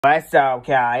What's up,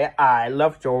 guy? I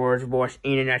love George Bush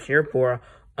International Airport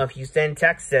of Houston,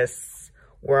 Texas,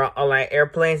 where all like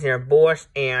airplanes near Bush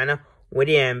and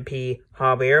William P.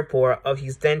 Hobby Airport of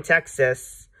Houston,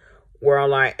 Texas, where all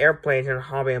like airplanes in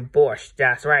Hobby and Bush.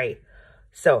 That's right.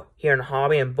 So here in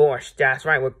Hobby and Bush, that's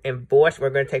right. In Bush,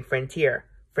 we're gonna take Frontier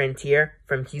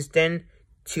from Houston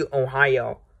to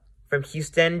Ohio, from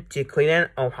Houston to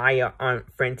Cleveland, Ohio on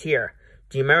Frontier.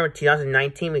 Do you remember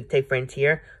 2019? We take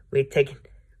Frontier.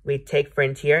 We take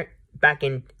Frontier back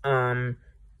in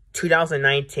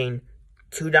 2019.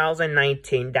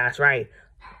 2019, that's right.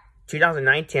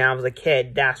 2019, I was a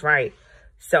kid, that's right.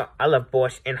 So I love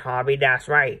Bush and Hobby, that's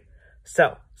right.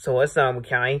 So what's up,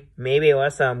 Kelly? Maybe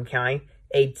what's up, Kelly?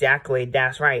 Exactly,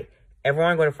 that's right.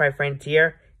 Everyone go to fly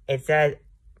Frontier. It says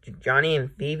Johnny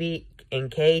and Phoebe and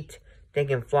Kate, they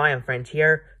can fly on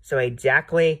Frontier. So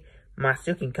exactly,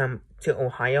 Masu can come to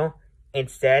Ohio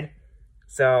instead.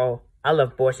 So I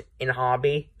love Bush and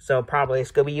Hobby, so probably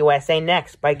it's gonna be USA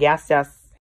next. Bye, guys.